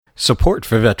Support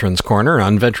for Veterans Corner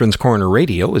on Veterans Corner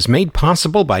Radio is made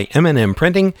possible by M&M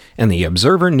Printing and the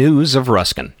Observer News of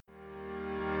Ruskin.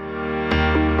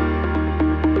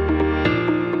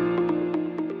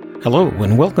 Hello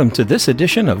and welcome to this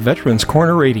edition of Veterans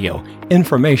Corner Radio,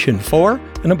 information for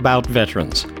and about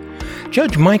veterans.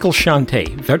 Judge Michael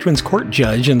Shante, Veterans Court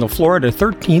Judge in the Florida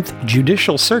 13th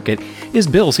Judicial Circuit, is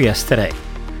Bill's guest today.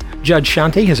 Judge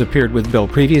Shante has appeared with Bill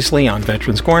previously on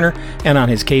Veterans Corner and on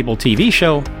his cable TV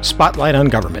show, Spotlight on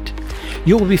Government.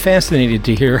 You will be fascinated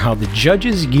to hear how the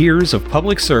judge's years of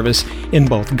public service in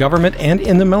both government and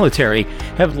in the military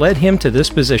have led him to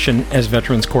this position as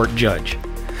Veterans Court Judge.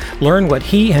 Learn what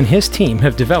he and his team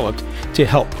have developed to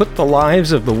help put the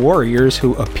lives of the warriors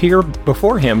who appear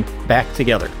before him back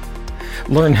together.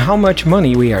 Learn how much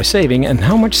money we are saving and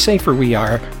how much safer we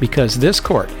are because this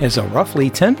court has a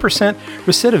roughly 10%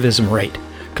 recidivism rate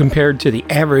compared to the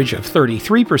average of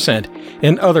 33%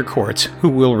 in other courts who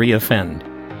will reoffend.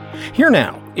 Here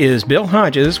now is Bill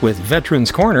Hodges with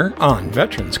Veterans Corner on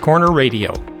Veterans Corner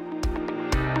Radio.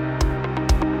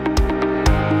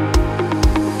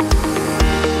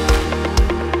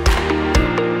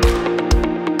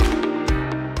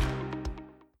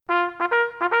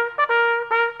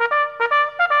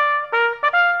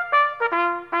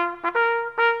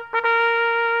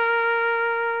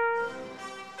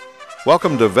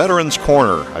 Welcome to Veterans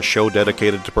Corner, a show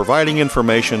dedicated to providing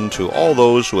information to all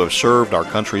those who have served our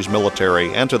country's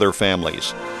military and to their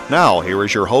families. Now, here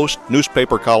is your host,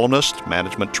 newspaper columnist,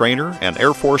 management trainer, and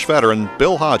Air Force veteran,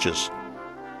 Bill Hodges.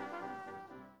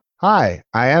 Hi,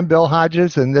 I am Bill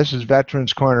Hodges, and this is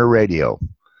Veterans Corner Radio.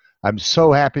 I'm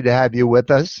so happy to have you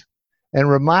with us, and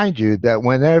remind you that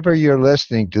whenever you're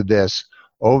listening to this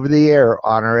over the air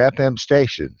on our FM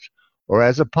stations, or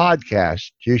as a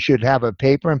podcast, you should have a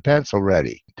paper and pencil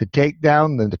ready to take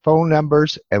down the phone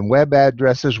numbers and web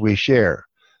addresses we share.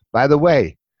 By the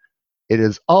way, it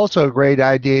is also a great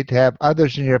idea to have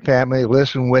others in your family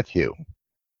listen with you.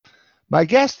 My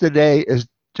guest today is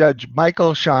Judge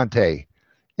Michael Shante,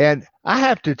 and I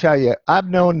have to tell you, I've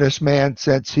known this man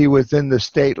since he was in the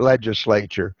state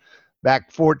legislature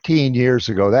back 14 years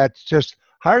ago. That's just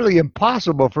hardly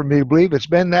impossible for me to believe it's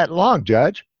been that long,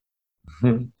 Judge.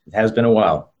 It has been a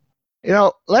while. You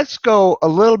know, let's go a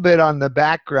little bit on the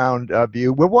background of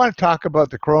you. We want to talk about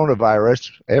the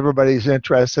coronavirus. Everybody's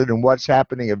interested in what's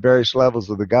happening at various levels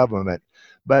of the government.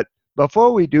 But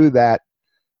before we do that,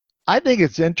 I think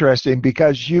it's interesting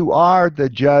because you are the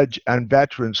judge on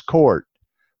Veterans Court.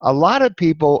 A lot of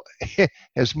people,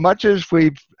 as much as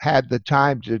we've had the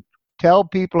time to tell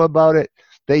people about it,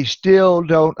 they still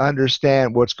don't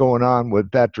understand what's going on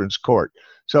with Veterans Court.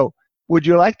 So would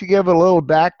you like to give a little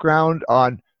background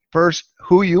on, first,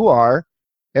 who you are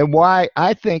and why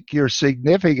I think you're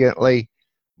significantly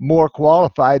more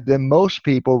qualified than most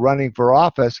people running for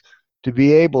office to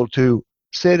be able to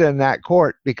sit in that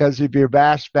court because of your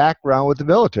vast background with the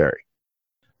military?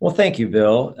 Well, thank you,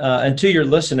 Bill. And to your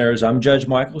listeners, I'm Judge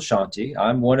Michael Shante.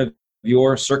 I'm one of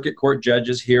your circuit court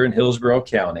judges here in Hillsborough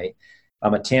County.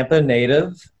 I'm a Tampa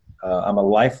native. I'm a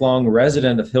lifelong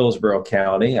resident of Hillsborough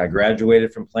County. I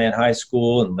graduated from Plant High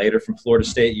School and later from Florida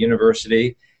State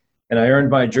University, and I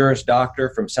earned my Juris Doctor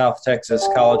from South Texas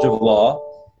College of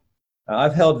Law.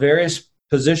 I've held various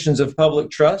positions of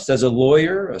public trust as a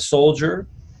lawyer, a soldier,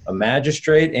 a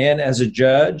magistrate, and as a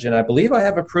judge, and I believe I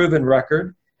have a proven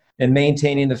record in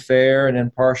maintaining the fair and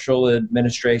impartial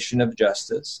administration of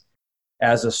justice.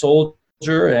 As a soldier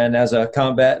and as a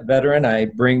combat veteran, I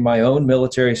bring my own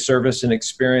military service and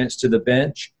experience to the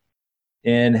bench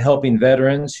in helping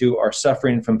veterans who are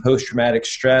suffering from post-traumatic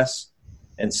stress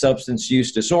and substance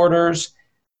use disorders.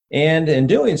 And in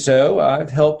doing so, I've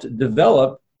helped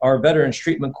develop our Veterans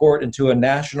Treatment Court into a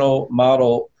national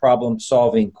model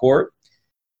problem-solving court.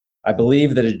 I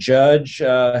believe that a judge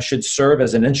should serve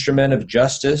as an instrument of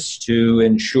justice to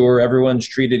ensure everyone's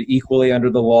treated equally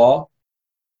under the law.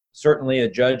 Certainly, a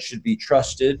judge should be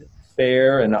trusted,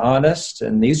 fair, and honest,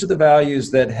 and these are the values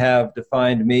that have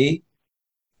defined me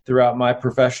throughout my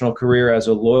professional career as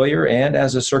a lawyer and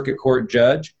as a circuit court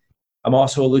judge. I'm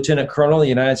also a lieutenant colonel in the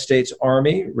United States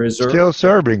Army Reserve. Still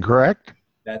serving, correct?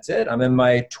 That's it. I'm in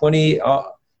my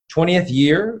 20th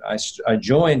year. I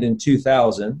joined in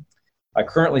 2000. I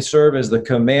currently serve as the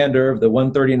commander of the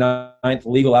 139th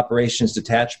Legal Operations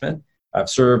Detachment. I've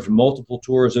served multiple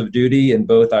tours of duty in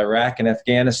both Iraq and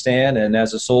Afghanistan, and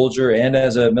as a soldier and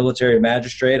as a military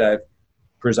magistrate, I've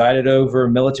presided over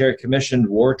military commissioned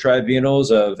war tribunals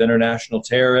of international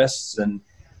terrorists and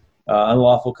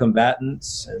unlawful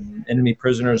combatants and enemy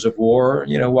prisoners of war,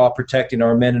 while protecting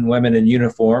our men and women in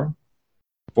uniform.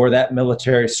 For that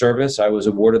military service, I was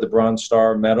awarded the Bronze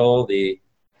Star Medal, the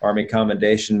Army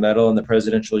Commendation Medal, and the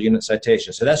Presidential Unit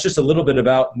Citation. So that's just a little bit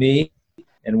about me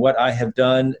and what I have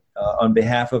done on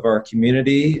behalf of our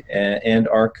community and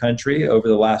our country over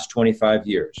the last 25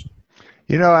 years.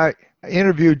 You know, I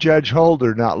interviewed Judge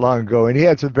Holder not long ago, and he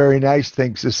had some very nice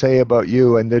things to say about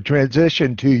you and the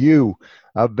transition to you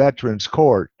of Veterans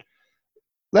Court.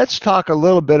 Let's talk a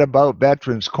little bit about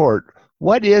Veterans Court.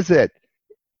 What is it?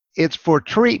 It's for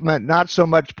treatment, not so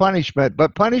much punishment,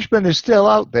 but punishment is still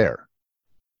out there.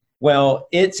 Well,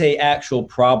 it's a actual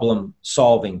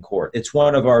problem-solving court. It's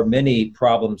one of our many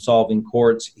problem-solving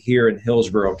courts here in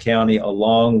Hillsborough County,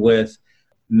 along with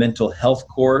mental health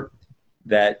court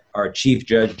that our chief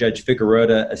judge, Judge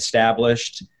Ficarota,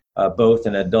 established, both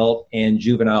an adult and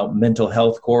juvenile mental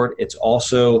health court. It's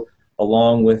also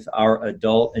along with our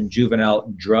adult and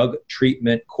juvenile drug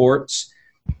treatment courts,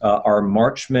 our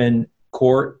Marchman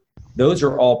court. Those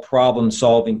are all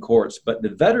problem-solving courts, but the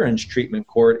Veterans Treatment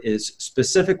Court is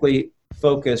specifically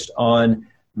focused on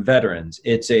veterans.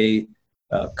 It's a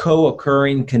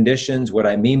co-occurring conditions. What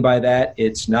I mean by that,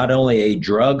 it's not only a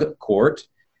drug court,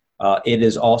 it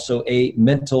is also a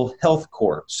mental health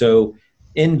court. So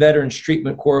in Veterans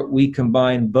Treatment Court, we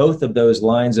combine both of those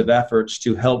lines of efforts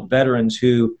to help veterans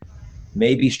who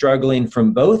may be struggling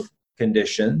from both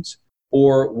conditions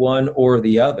or one or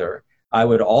the other. I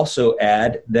would also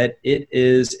add that it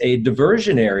is a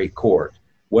diversionary court.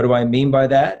 What do I mean by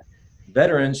that?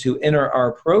 Veterans who enter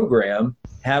our program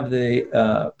have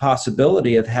the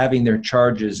possibility of having their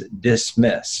charges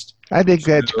dismissed. I think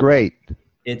that's great.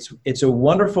 It's a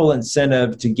wonderful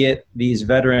incentive to get these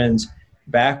veterans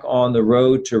back on the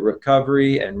road to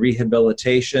recovery and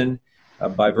rehabilitation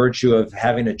by virtue of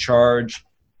having a charge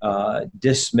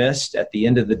dismissed at the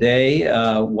end of the day,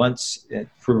 once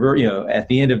at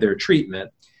the end of their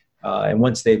treatment, and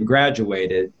once they've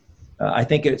graduated. I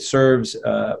think it serves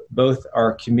both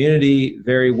our community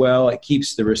very well. It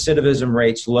keeps the recidivism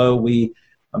rates low.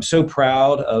 I'm so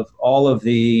proud of all of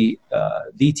the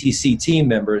VTC team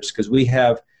members because we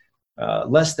have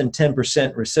less than 10%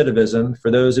 recidivism.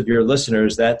 For those of your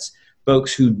listeners, that's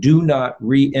folks who do not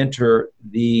re-enter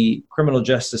the criminal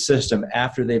justice system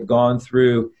after they've gone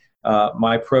through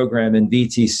my program in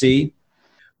VTC.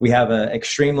 We have an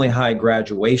extremely high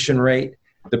graduation rate.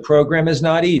 The program is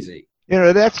not easy. You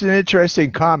know, that's an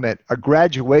interesting comment, a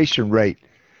graduation rate.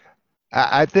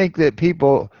 I think that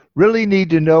people really need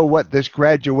to know what this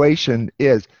graduation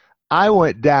is. I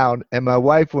went down and my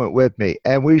wife went with me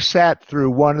and we sat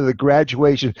through one of the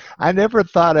graduations. I never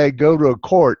thought I'd go to a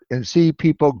court and see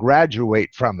people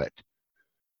graduate from it.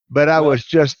 But I was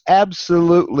just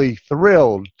absolutely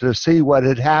thrilled to see what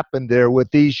had happened there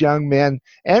with these young men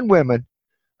and women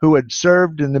who had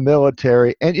served in the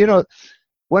military. And, you know,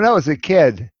 when I was a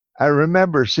kid, I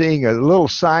remember seeing a little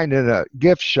sign in a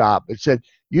gift shop. It said,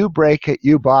 "You break it,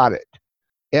 you bought it."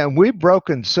 And we've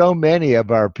broken so many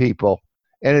of our people.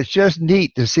 And it's just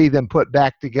neat to see them put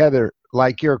back together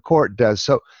like your court does.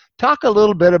 So talk a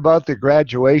little bit about the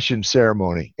graduation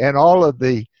ceremony and all of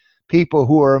the people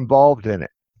who are involved in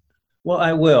it. Well,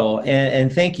 I will.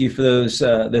 And thank you for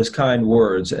those kind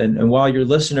words. And while your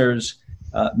listeners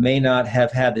may not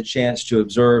have had the chance to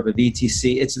observe a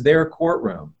VTC, it's their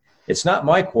courtroom. It's not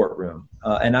my courtroom.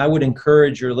 And I would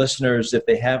encourage your listeners, if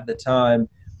they have the time,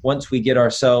 once we get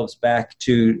ourselves back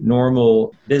to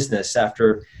normal business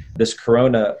after this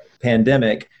corona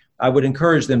pandemic, I would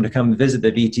encourage them to come visit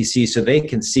the VTC so they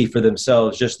can see for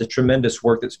themselves just the tremendous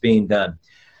work that's being done.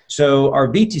 So our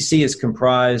VTC is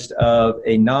comprised of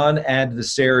a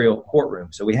non-adversarial courtroom.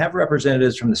 So we have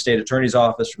representatives from the state attorney's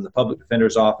office, from the public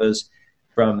defender's office,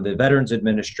 from the Veterans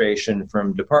Administration,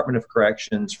 from Department of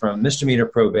Corrections, from misdemeanor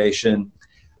probation,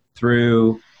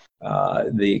 through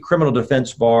the criminal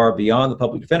defense bar, beyond the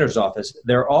public defender's office.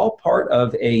 They're all part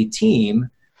of a team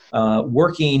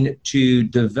working to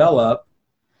develop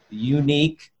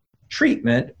unique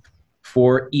treatment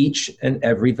for each and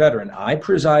every veteran. I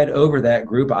preside over that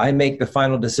group. I make the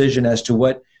final decision as to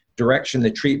what direction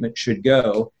the treatment should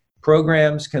go.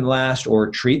 Programs can last, or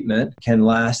treatment can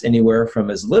last anywhere from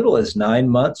as little as 9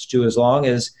 months to as long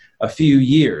as a few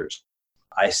years.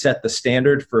 I set the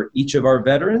standard for each of our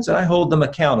veterans, and I hold them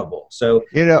accountable. So,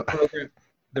 you know,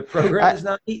 the program is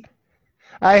not easy.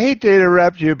 I hate to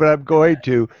interrupt you, but I'm going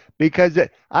to, because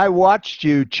I watched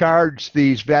you charge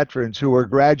these veterans who were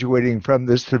graduating from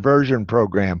this diversion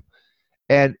program,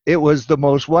 and it was the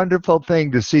most wonderful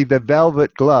thing to see the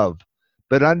velvet glove,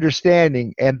 but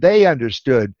understanding, and they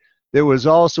understood there was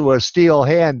also a steel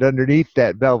hand underneath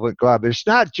that velvet glove. It's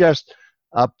not just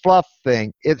a fluff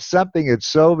thing. It's something that's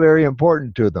so very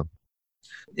important to them.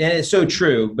 And it's so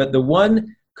true. But the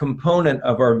one component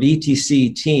of our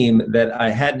VTC team that I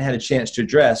hadn't had a chance to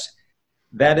address,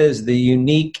 that is the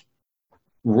unique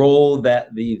role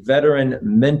that the veteran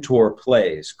mentor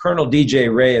plays. Colonel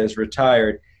DJ Reyes,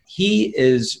 retired, he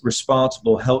is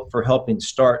responsible for helping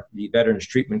start the Veterans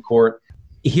Treatment Court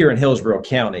here in Hillsborough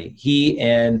County. He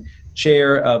and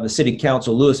Chair of the City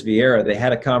Council, Luis Vieira, they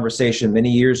had a conversation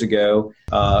many years ago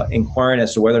inquiring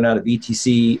as to whether or not a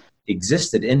VTC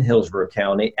existed in Hillsborough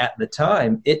County. At the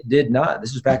time, it did not.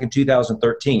 This was back in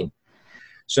 2013.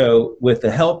 So with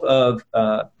the help of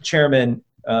Chairman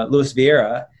Luis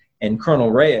Vieira and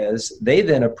Colonel Reyes, they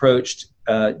then approached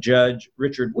Judge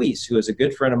Richard Weiss, who is a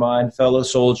good friend of mine, fellow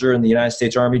soldier in the United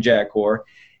States Army JAG Corps.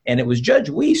 And it was Judge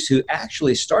Weiss who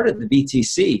actually started the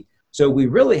VTC. So we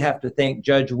really have to thank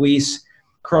Judge Weiss,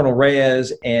 Colonel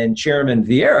Reyes, and Chairman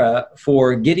Vieira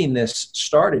for getting this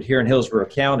started here in Hillsborough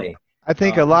County. I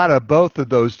think a lot of both of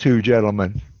those two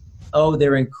gentlemen. Oh,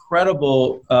 they're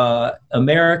incredible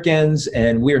Americans,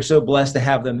 and we are so blessed to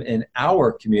have them in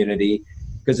our community,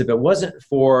 because if it wasn't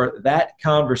for that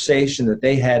conversation that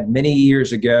they had many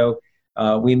years ago,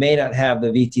 we may not have the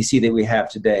VTC that we have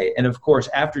today. And of course,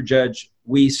 after Judge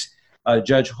Weiss,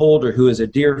 Judge Holder, who is a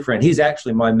dear friend, he's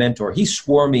actually my mentor. He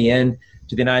swore me in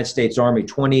to the United States Army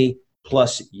 20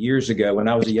 plus years ago when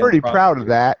I was a young pretty proud of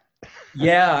that.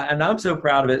 Yeah, and I'm so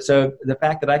proud of it. So the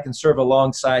fact that I can serve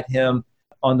alongside him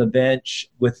on the bench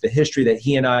with the history that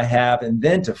he and I have, and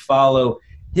then to follow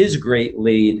his great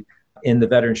lead in the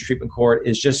Veterans Treatment Court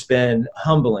has just been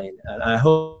humbling. And I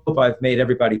hope I've made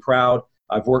everybody proud.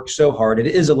 I've worked so hard. It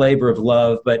is a labor of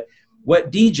love, but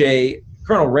what DJ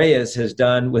Colonel Reyes has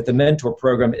done with the mentor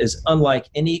program is unlike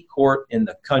any court in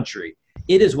the country.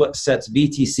 It is what sets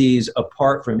VTCs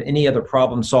apart from any other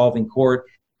problem-solving court.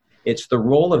 It's the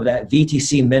role of that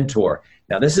VTC mentor.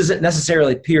 Now, this isn't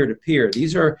necessarily peer-to-peer.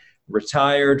 These are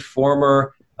retired,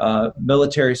 former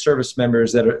military service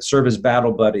members that serve as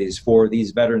battle buddies for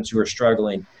these veterans who are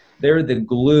struggling. They're the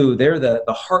glue. They're the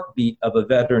heartbeat of a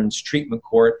veterans treatment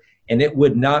court, and it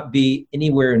would not be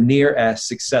anywhere near as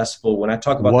successful. When I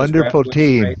talk about wonderful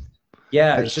team. Rate,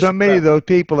 yeah, so many of those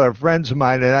people are friends of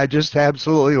mine, and I just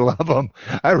absolutely love them.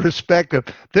 I respect them.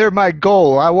 They're my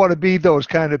goal. I want to be those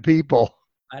kind of people.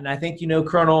 And I think you know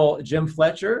Colonel Jim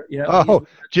Fletcher.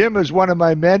 Jim is one of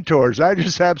my mentors. I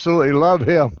just absolutely love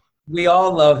him. We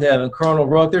all love him. And Colonel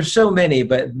Rourke. There's so many,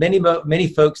 but many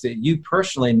folks that you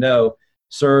personally know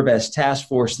serve as task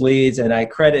force leads. And I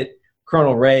credit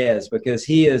Colonel Reyes because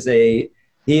he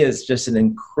is just an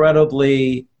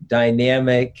incredibly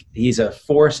dynamic. He's a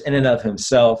force in and of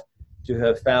himself to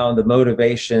have found the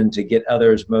motivation to get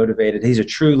others motivated. He's a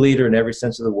true leader in every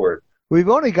sense of the word. We've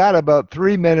only got about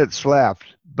 3 minutes left,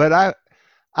 but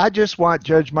I just want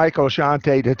Judge Michael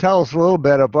Shante to tell us a little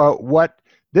bit about what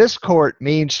this court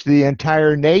means to the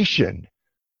entire nation.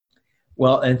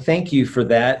 Well, and thank you for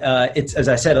that. It's, as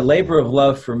I said, a labor of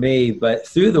love for me, but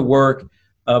through the work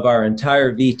of our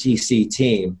entire VTC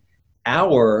team,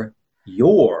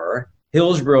 your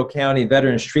Hillsborough County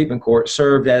Veterans Treatment Court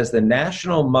served as the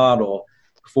national model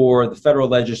for the federal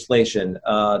legislation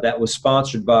that was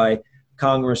sponsored by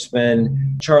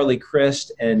Congressman Charlie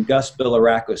Crist and Gus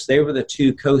Bilirakis. They were the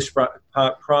two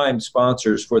co-prime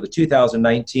sponsors for the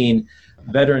 2019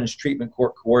 Veterans Treatment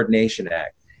Court Coordination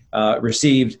Act.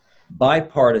 Received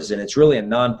bipartisan, it's really a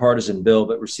nonpartisan bill,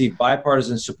 but received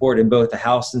bipartisan support in both the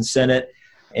House and Senate,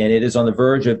 and it is on the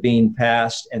verge of being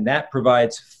passed. And that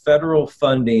provides federal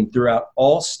funding throughout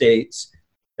all states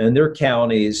and their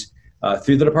counties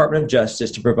through the Department of Justice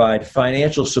to provide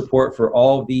financial support for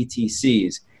all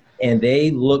VTCs. And they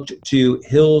looked to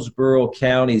Hillsborough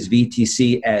County's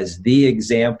VTC as the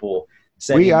example.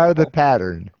 We are the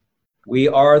pattern. We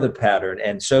are the pattern,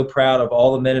 and so proud of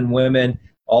all the men and women,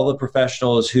 all the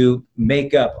professionals who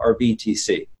make up our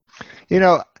VTC. You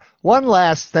know, one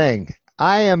last thing.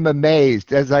 I am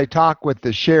amazed as I talk with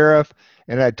the sheriff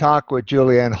and I talk with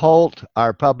Julianne Holt,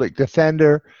 our public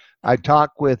defender. I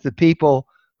talk with the people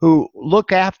who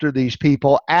look after these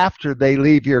people after they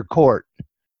leave your court,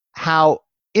 how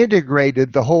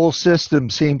integrated the whole system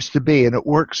seems to be, and it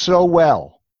works so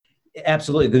well.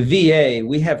 Absolutely. The VA,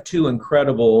 we have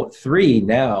three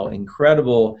now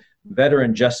incredible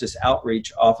veteran justice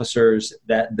outreach officers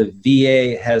that the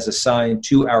VA has assigned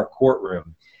to our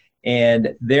courtroom.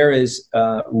 And there is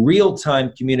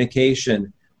real-time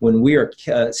communication when we are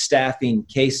staffing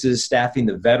cases, staffing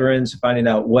the veterans, finding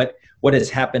out what has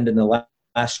happened in the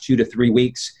last 2 to 3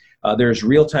 weeks. There's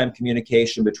real-time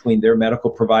communication between their medical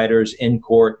providers in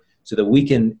court so that we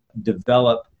can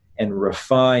develop and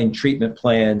refine treatment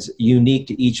plans unique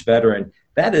to each veteran.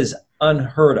 That is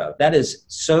unheard of. That is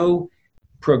so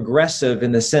progressive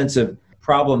in the sense of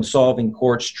problem-solving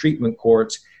courts, treatment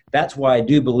courts. That's why I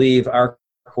do believe our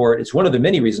court, it's one of the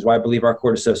many reasons why I believe our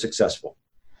court is so successful.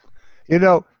 You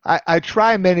know, I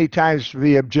try many times to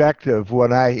be objective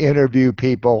when I interview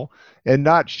people and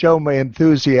not show my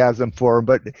enthusiasm for them,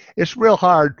 but it's real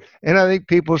hard, and I think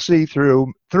people see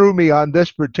through me on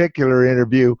this particular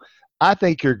interview. I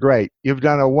think you're great. You've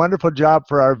done a wonderful job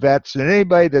for our vets, and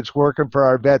anybody that's working for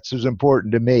our vets is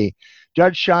important to me.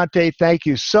 Judge Shante, thank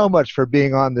you so much for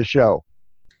being on the show.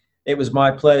 It was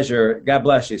my pleasure. God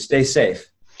bless you. Stay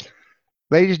safe.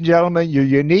 Ladies and gentlemen, you're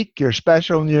unique, you're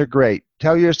special, and you're great.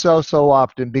 Tell yourself so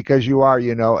often, because you are,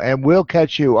 you know, and we'll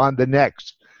catch you on the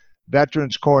next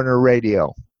Veterans Corner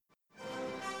Radio.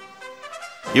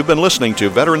 You've been listening to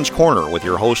Veterans Corner with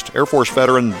your host, Air Force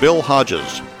veteran Bill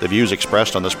Hodges. The views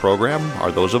expressed on this program are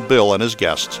those of Bill and his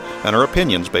guests, and are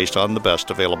opinions based on the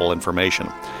best available information.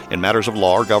 In matters of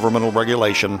law or governmental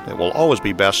regulation, it will always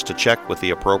be best to check with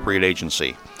the appropriate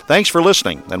agency. Thanks for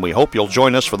listening, and we hope you'll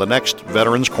join us for the next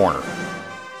Veterans Corner.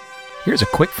 Here's a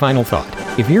quick final thought.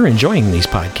 If you're enjoying these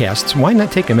podcasts, why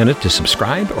not take a minute to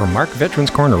subscribe or mark Veterans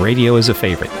Corner Radio as a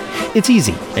favorite? It's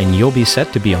easy, and you'll be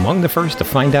set to be among the first to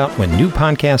find out when new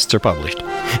podcasts are published.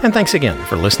 And thanks again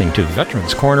for listening to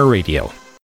Veterans Corner Radio.